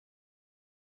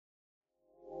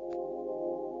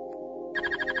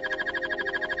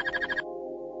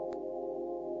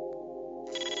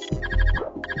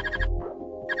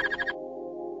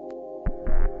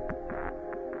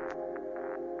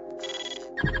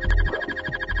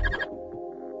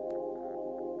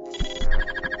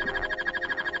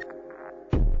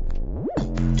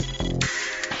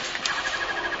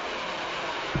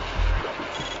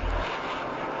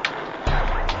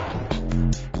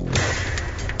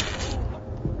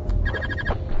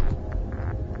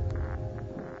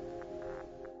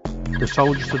the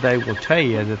soldiers today will tell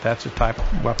you that that's the type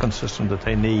of weapon system that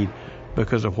they need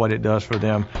because of what it does for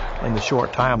them in the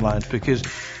short timelines. Because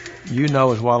you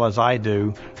know as well as I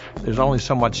do, there's only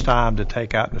so much time to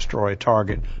take out and destroy a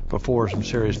target before some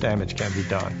serious damage can be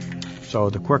done. So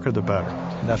the quicker the better.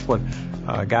 And that's what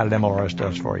guided MLRS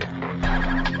does for you.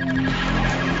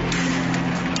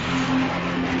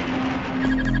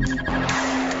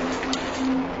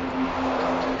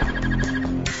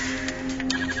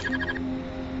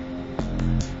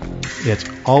 It's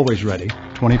always ready,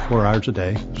 24 hours a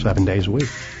day, 7 days a week.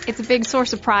 It's a big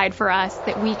source of pride for us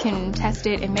that we can test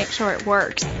it and make sure it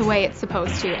works the way it's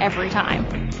supposed to every time.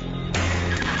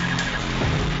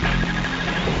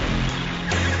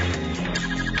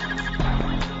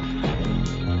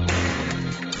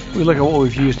 We look at what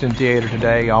we've used in theater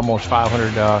today, almost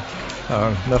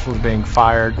 500 missiles being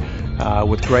fired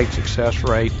with great success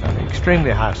rate, extremely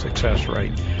high success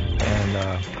rate.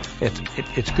 And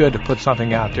it's good to put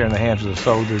something out there in the hands of the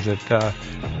soldiers that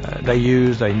they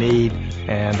use, they need,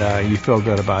 and you feel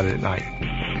good about it at night.